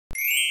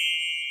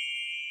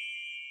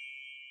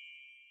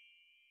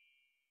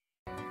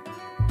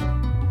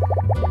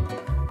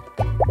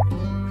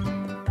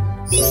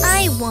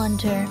I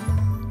wonder,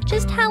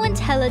 just how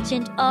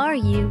intelligent are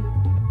you?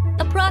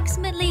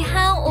 Approximately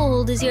how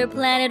old is your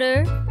planet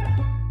Earth?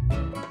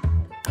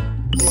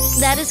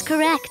 That is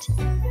correct.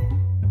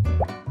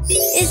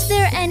 Is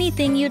there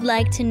anything you'd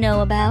like to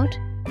know about?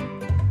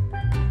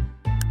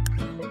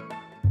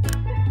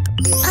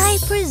 I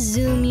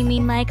presume you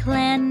mean my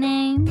clan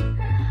name?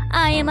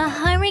 I am a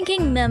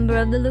high-ranking member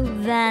of the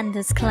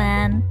Luvandas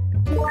clan.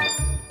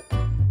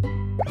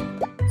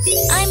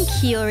 I'm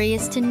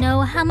curious to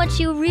know how much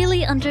you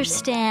really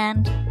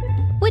understand.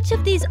 Which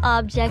of these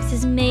objects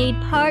is made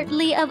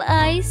partly of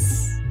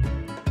ice?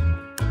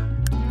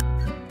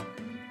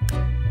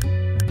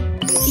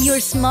 You're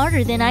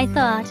smarter than I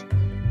thought.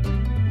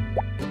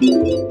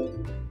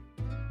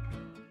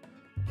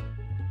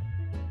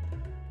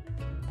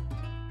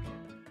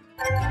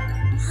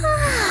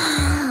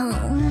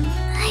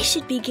 I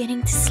should be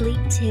getting to sleep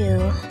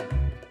too.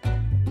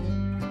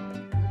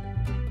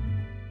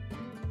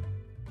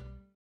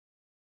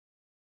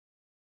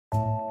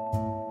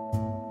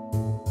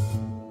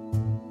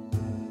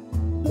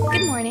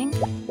 Good morning.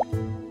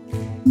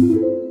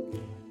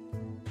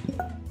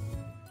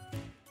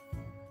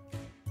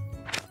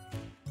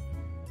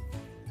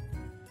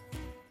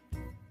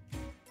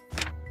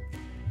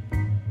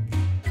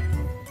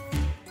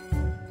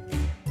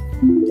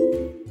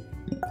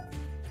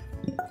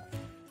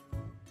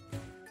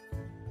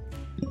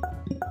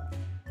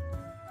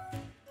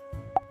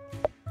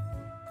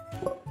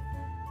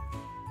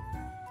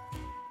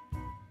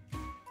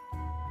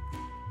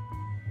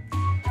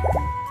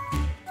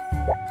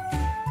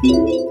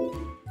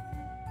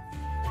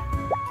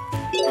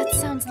 That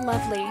sounds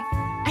lovely.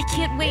 I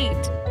can't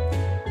wait.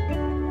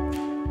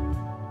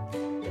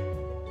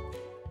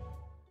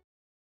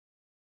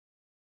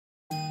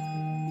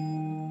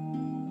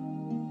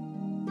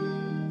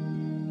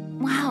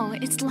 Wow,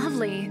 it's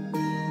lovely.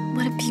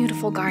 What a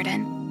beautiful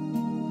garden.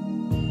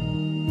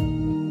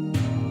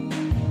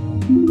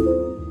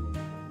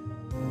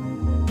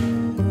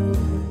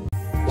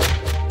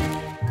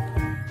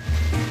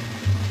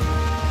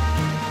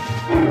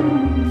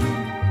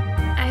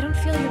 I don't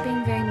feel you're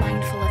being very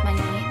mindful of my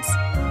needs.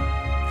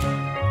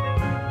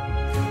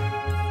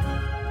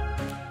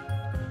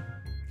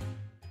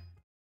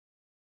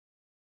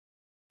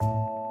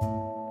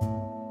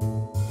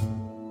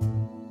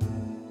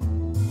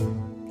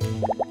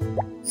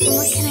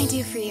 What can I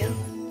do for you?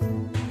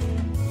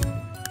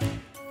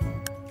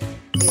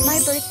 My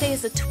birthday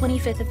is the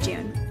 25th of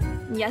June.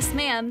 Yes,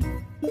 ma'am.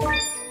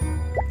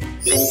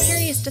 I'm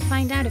curious to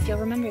find out if you'll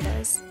remember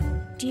those.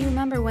 Do you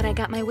remember what I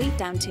got my weight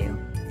down to?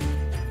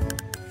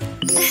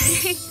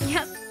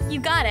 Yep, you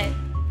got it.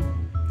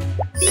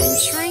 I'm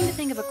trying to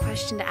think of a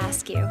question to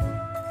ask you.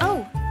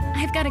 Oh,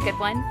 I've got a good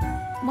one.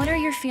 What are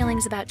your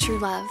feelings about true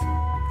love?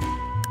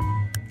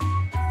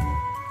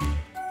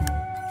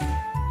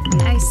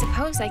 I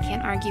suppose I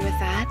can't argue with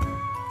that.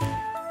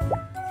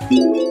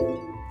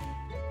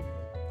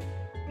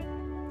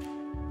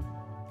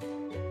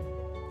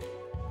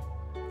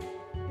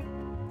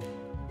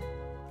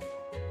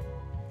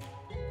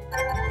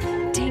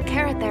 Take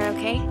care out there,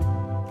 okay?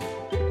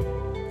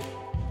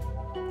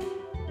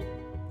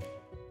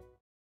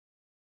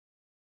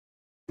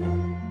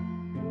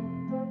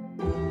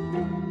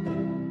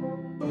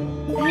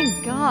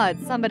 Thank God,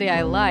 somebody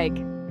I like.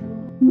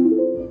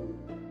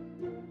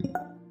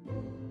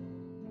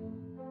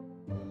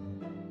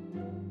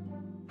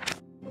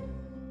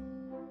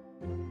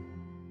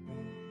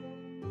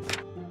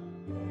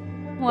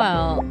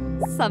 Well,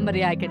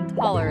 somebody I can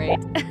tolerate.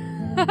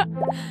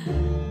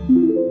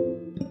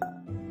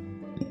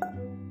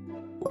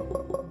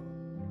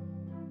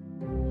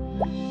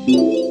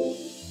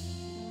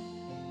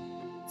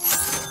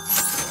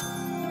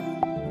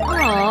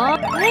 Aw,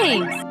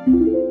 thanks!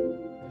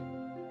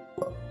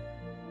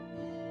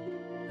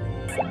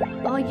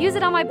 I'll use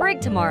it on my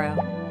break tomorrow.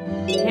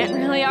 Can't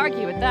really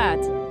argue with that.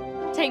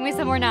 Take me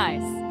somewhere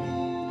nice.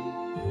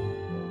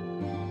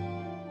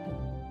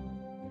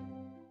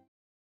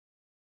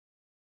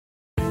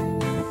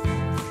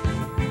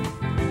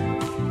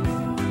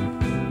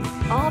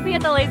 I'll be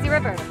at the lazy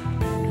river.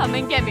 Come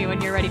and get me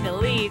when you're ready to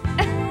leave.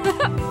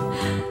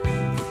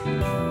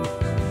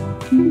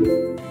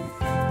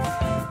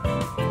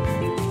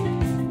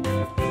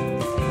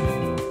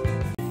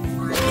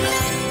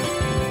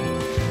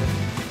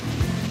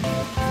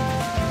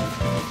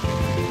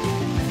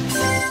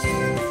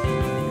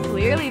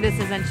 Clearly this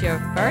isn't your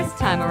first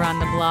time around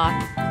the block.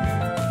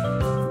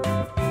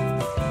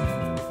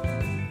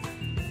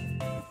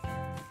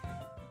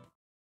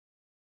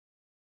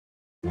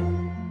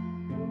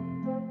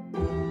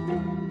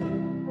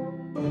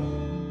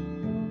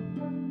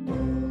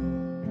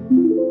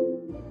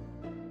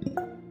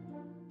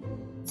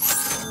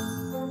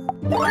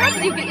 How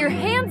did you get your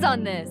hands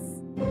on this?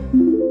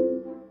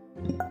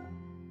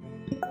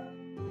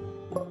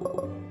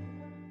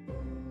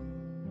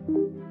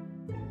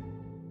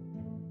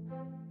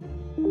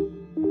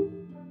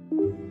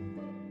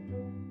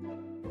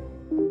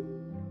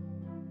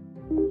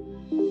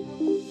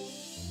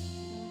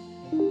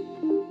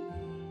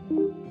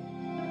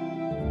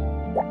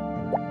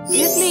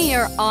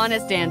 your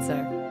honest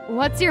answer.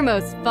 What's your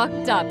most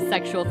fucked up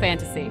sexual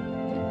fantasy?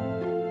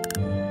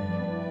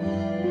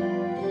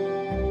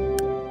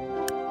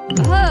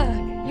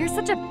 Ugh, you're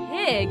such a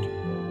pig.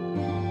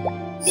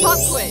 Pop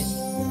quiz.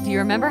 Do you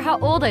remember how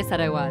old I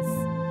said I was?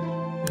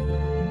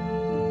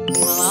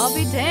 Well, I'll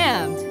be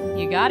damned.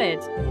 You got it.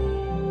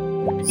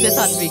 This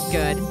ought to be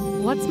good.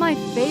 What's my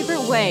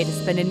favorite way to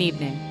spend an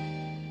evening?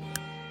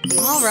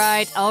 All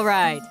right.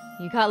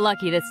 You got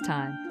lucky this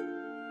time.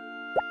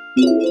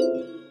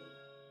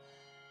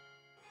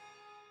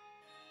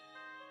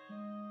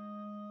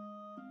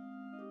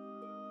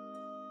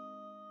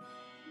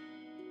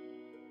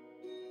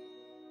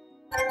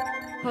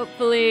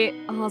 Hopefully,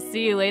 I'll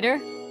see you later.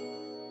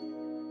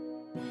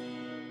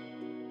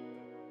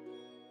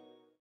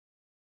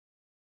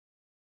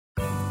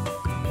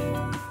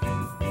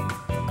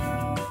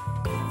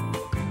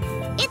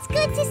 It's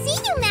good to see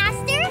you,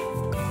 Master!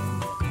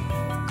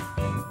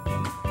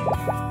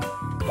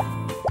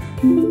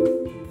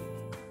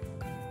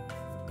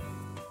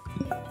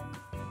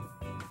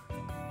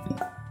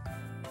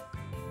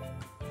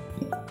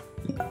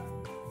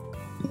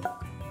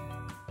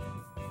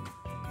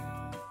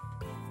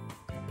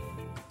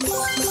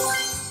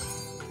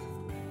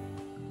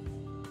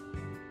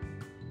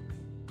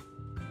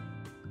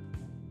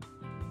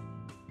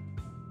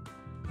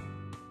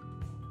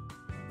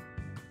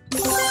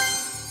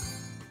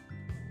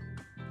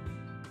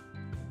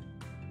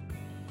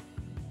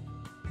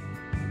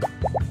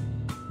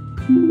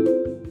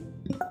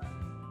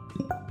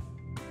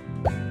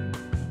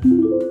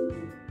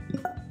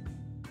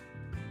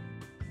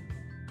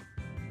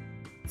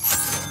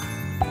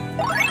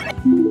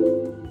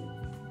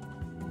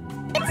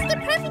 It's the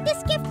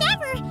perfectest gift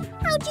ever!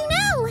 How'd you know?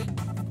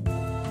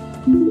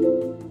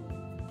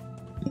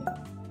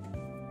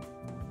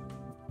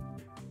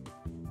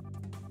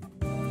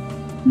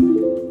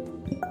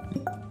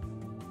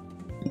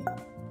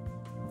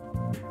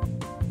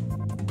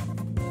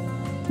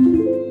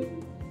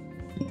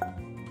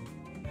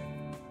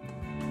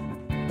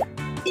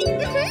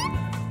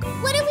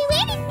 What are we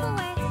waiting for?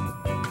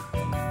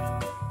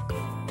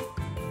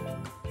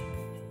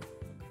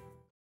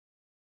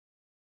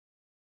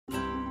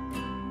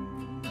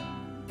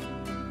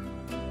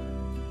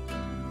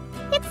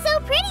 It's so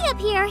pretty up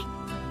here.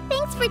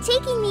 Thanks for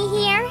taking me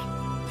here.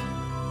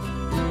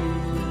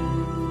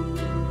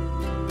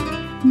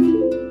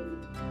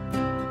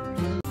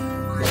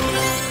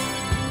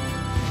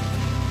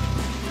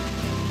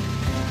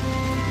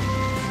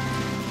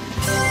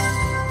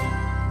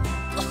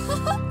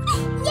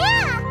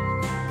 Yeah!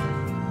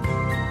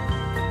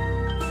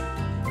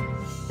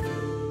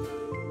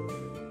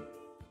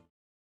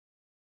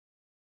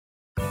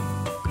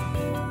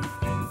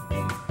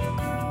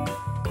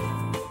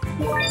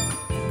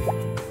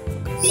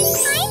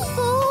 I'm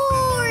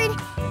bored.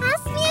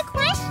 Ask me a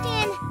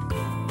question.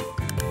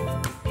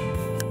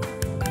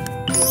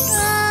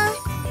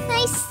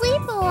 I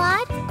sleep a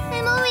lot.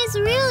 I'm always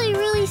really,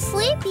 really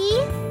sleepy.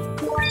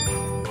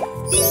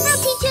 I'll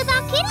teach you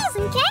about kitties,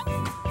 okay?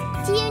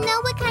 Do you know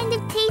what kind of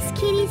taste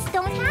kitties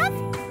don't have?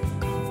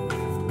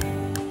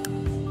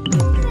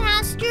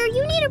 Master,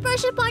 you need to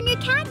brush up on your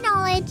cat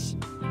knowledge.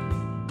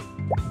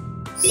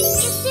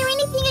 Is there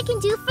anything I can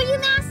do for you,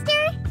 Master?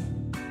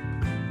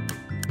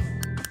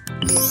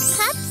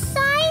 Cup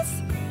size?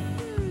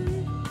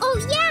 Oh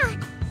yeah,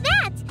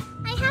 that!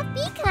 I have B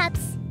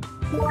cups.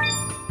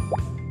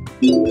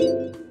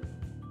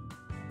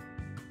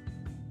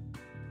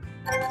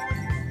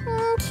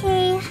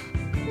 Okay,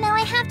 now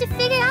I have to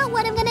figure out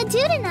what I'm gonna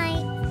do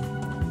tonight.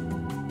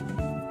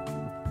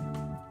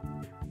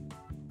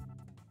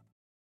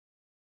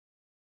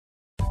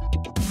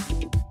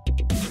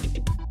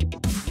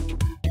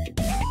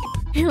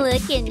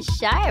 Looking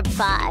sharp,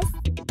 boss.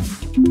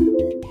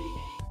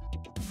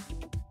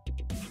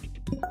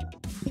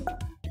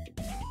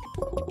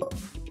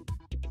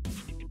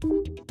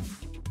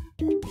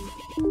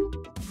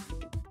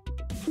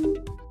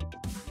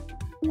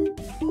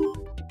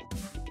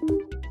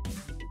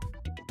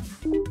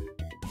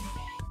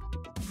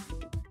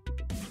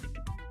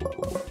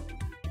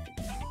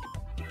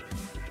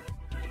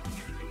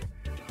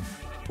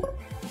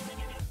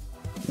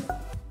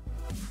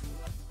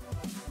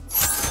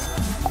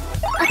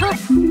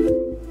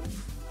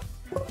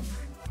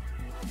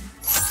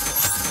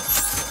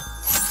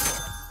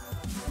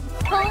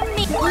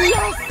 Homemade.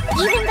 Yes!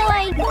 Even though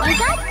I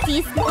got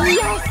these.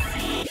 Yes!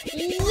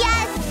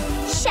 Yes!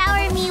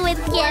 Shower me with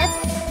gifts.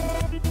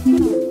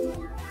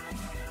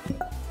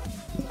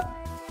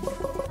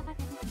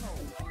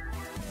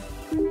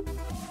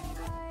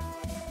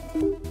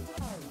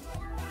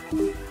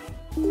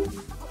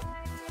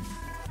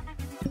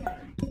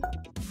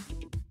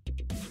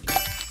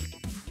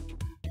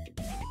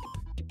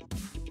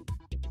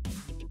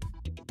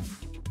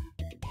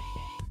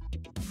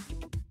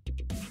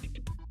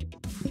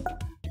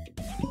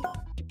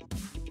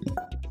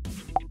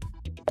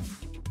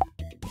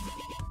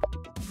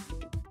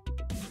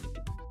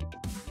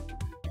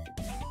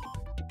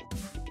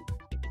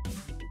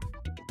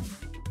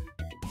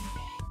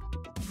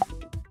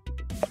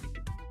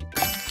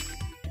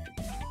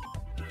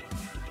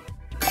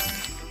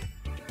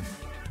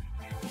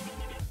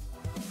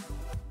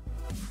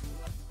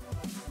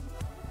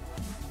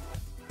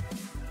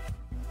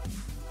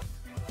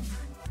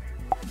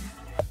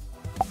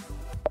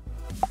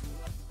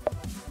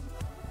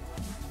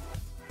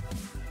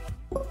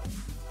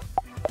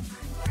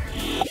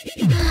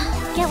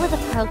 Get with the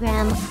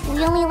program.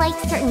 We only like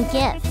certain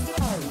gifts.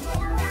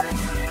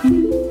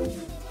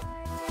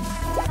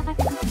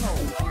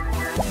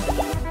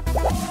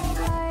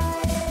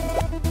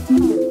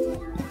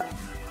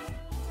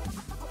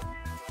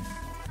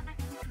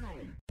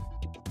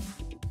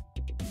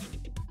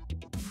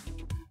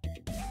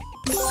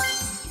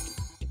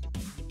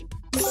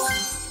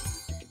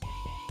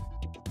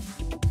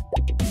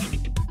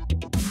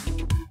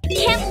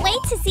 Can't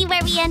wait to see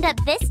where we end up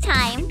this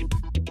time.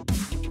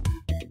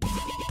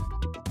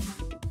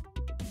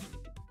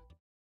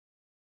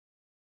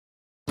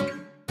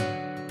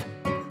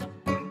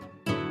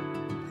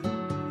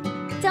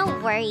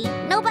 Don't worry,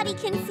 nobody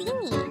can see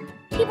me.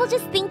 People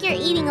just think you're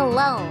eating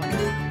alone.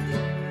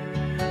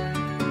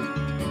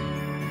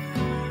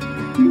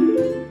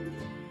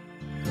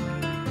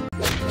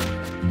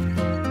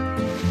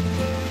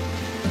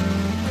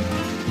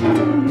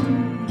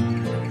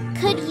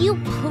 Could you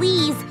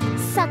please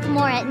suck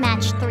more at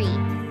match 3?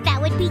 That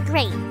would be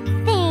great.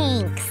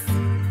 Thanks.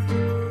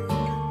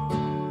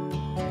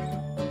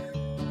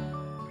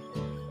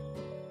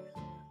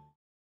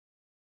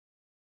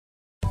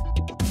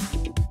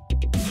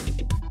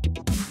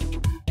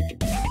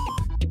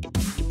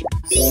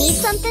 Need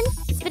something?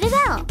 Spit it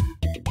out.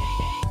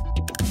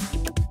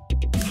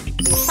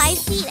 5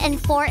 feet and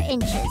 4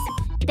 inches.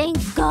 Thank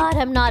God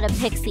I'm not a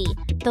pixie.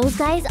 Those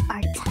guys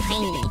are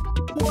tiny.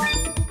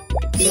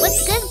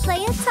 What's good,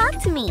 playa?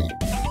 Talk to me.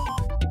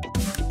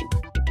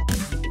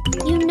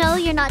 You know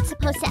you're not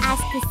supposed to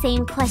ask the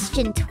same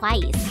question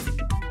twice.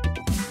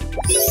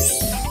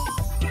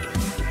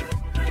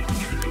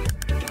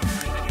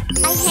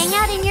 I hang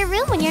out in your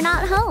room when you're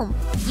not home.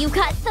 You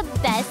got the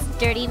best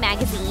dirty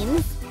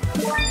magazines.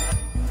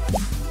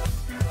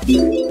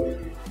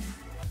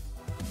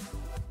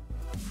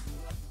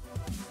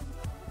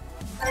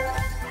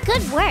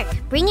 Good work.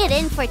 Bring it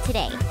in for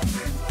today.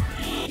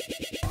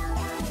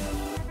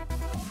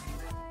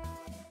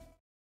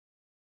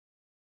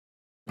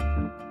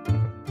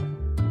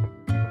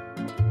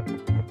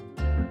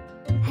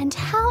 And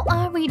how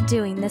are we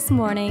doing this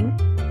morning?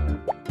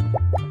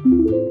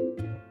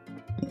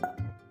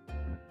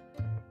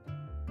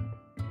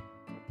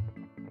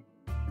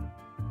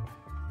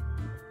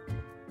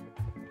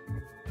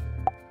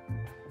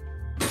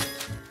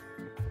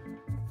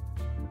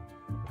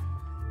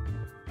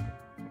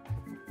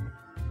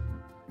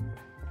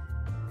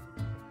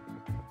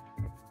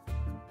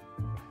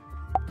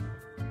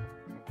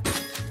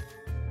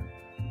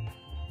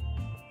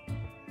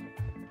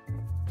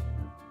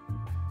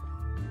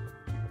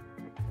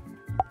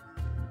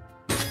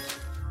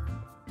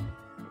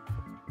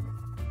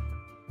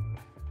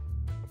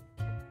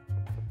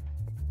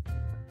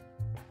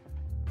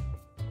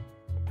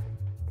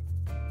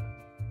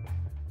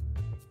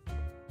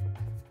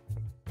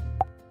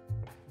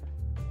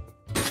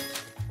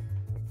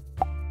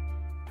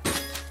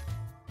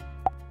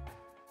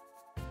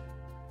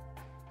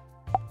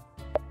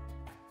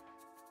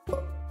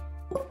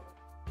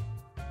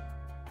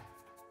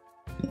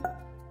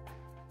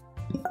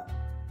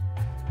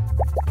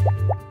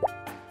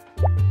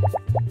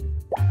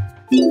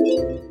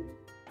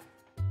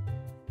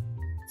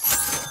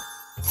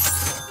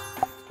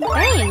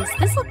 Thanks!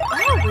 This looks...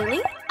 Oh,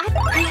 really?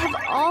 I have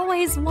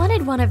always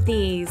wanted one of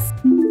these.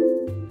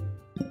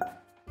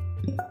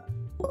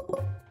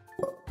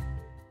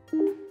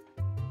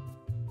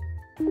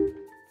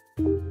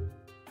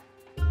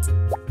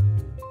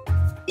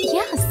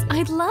 Yes,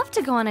 I'd love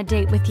to go on a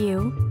date with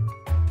you.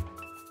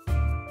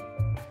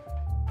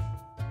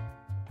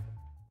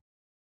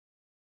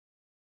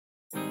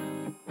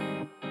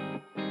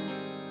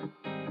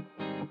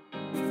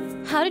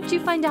 How did you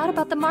find out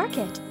about the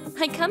market?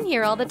 I come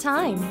here all the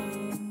time.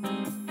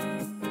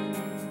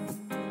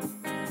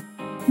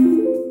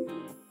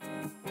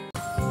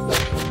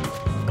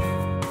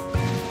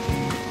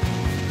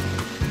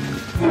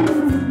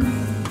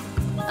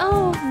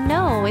 Oh,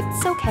 no,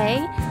 it's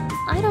okay.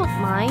 I don't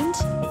mind.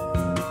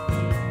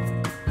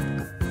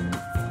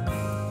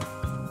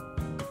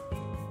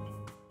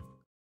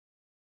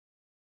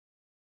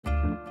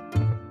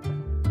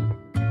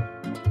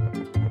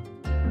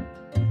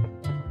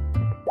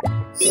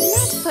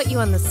 Not to put you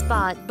on the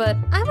spot, but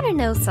I want to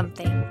know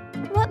something.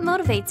 What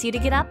motivates you to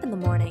get up in the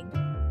morning?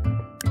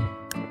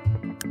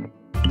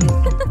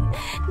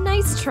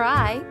 Nice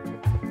try.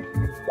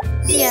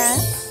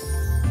 Yes?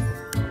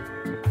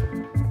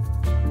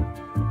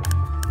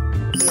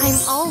 I'm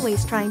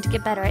always trying to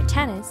get better at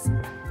tennis.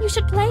 You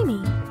should play me.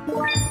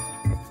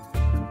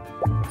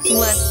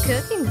 What's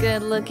cooking,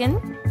 good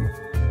looking?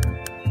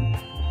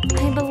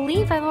 I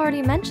believe I've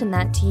already mentioned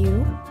that to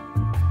you.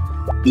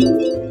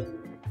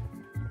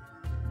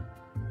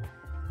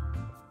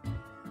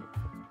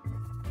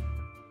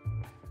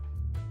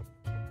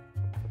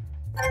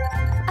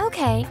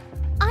 Okay,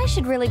 I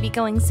should really be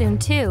going soon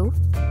too.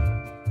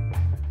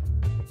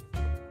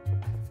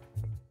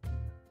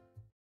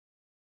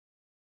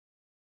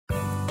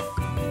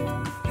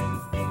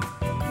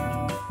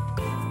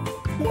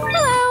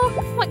 Hello,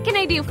 what can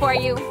I do for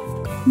you?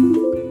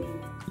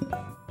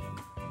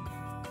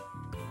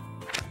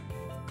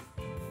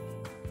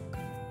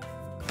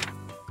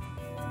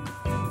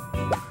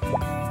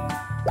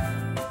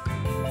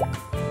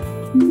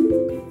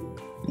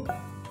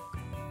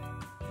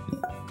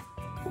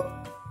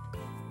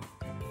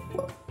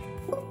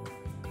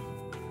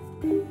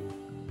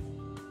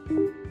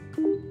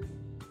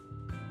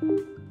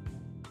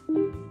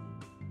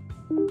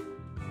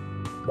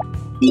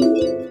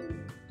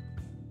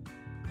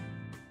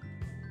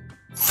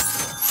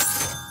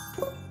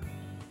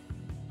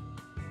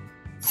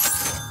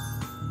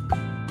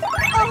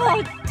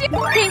 Oh,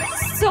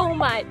 thanks so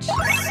much.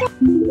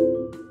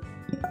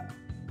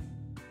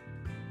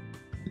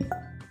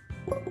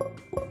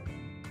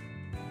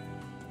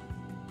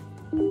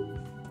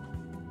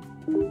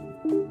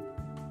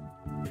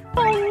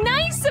 Oh,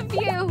 nice of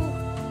you!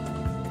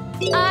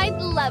 I'd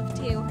love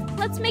to.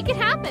 Let's make it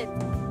happen.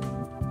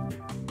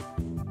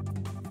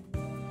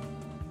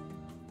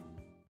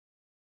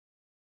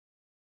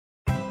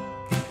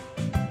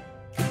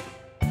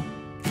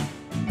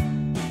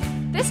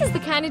 This is the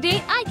kind of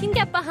date I can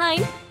get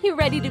behind. You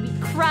ready to be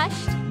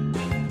crushed?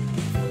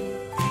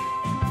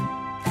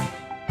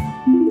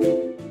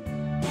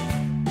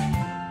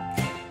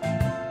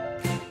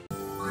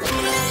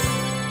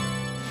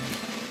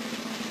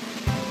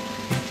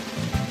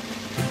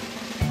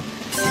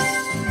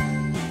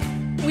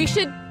 We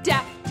should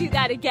do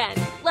that again,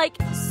 like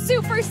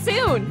super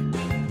soon.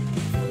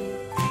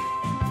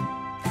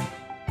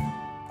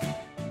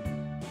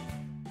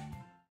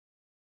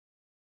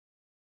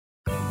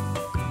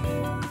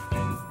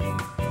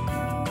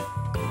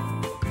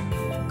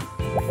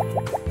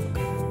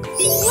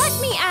 Let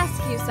me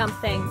ask you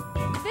something.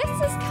 This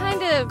is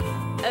kind of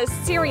a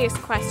serious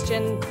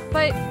question,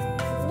 but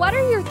what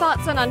are your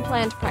thoughts on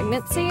unplanned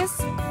pregnancies?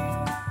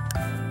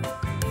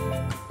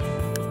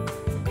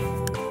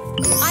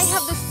 I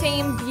have the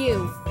same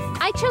view.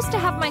 I chose to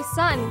have my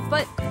son,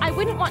 but I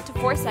wouldn't want to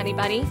force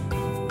anybody.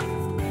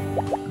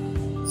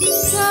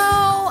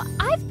 So,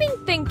 I've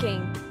been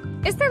thinking,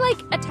 is there like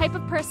a type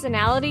of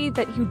personality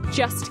that you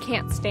just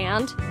can't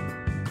stand?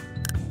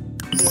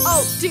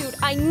 Oh, dude,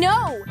 I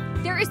know!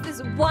 There is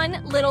this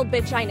one little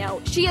bitch I know.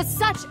 She is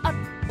such a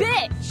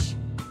bitch!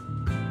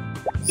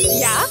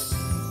 Yeah?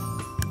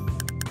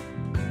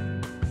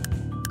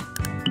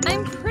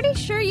 I'm pretty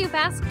sure you've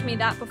asked me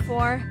that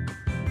before.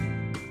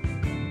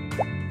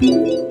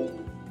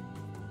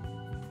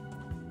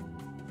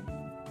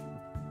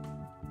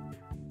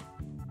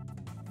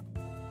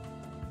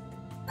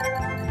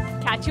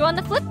 Catch you on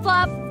the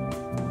flip-flop!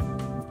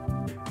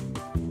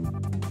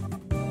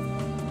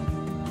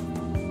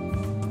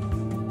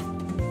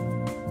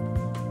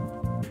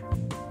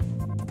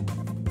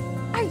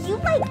 Are you,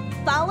 like,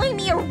 following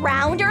me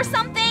around or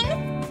something?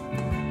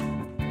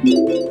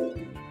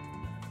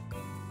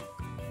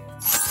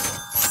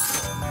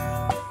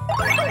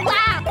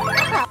 Wow!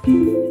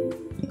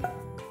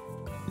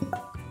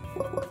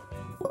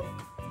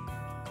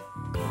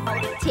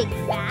 I'll take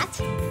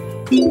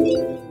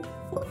that.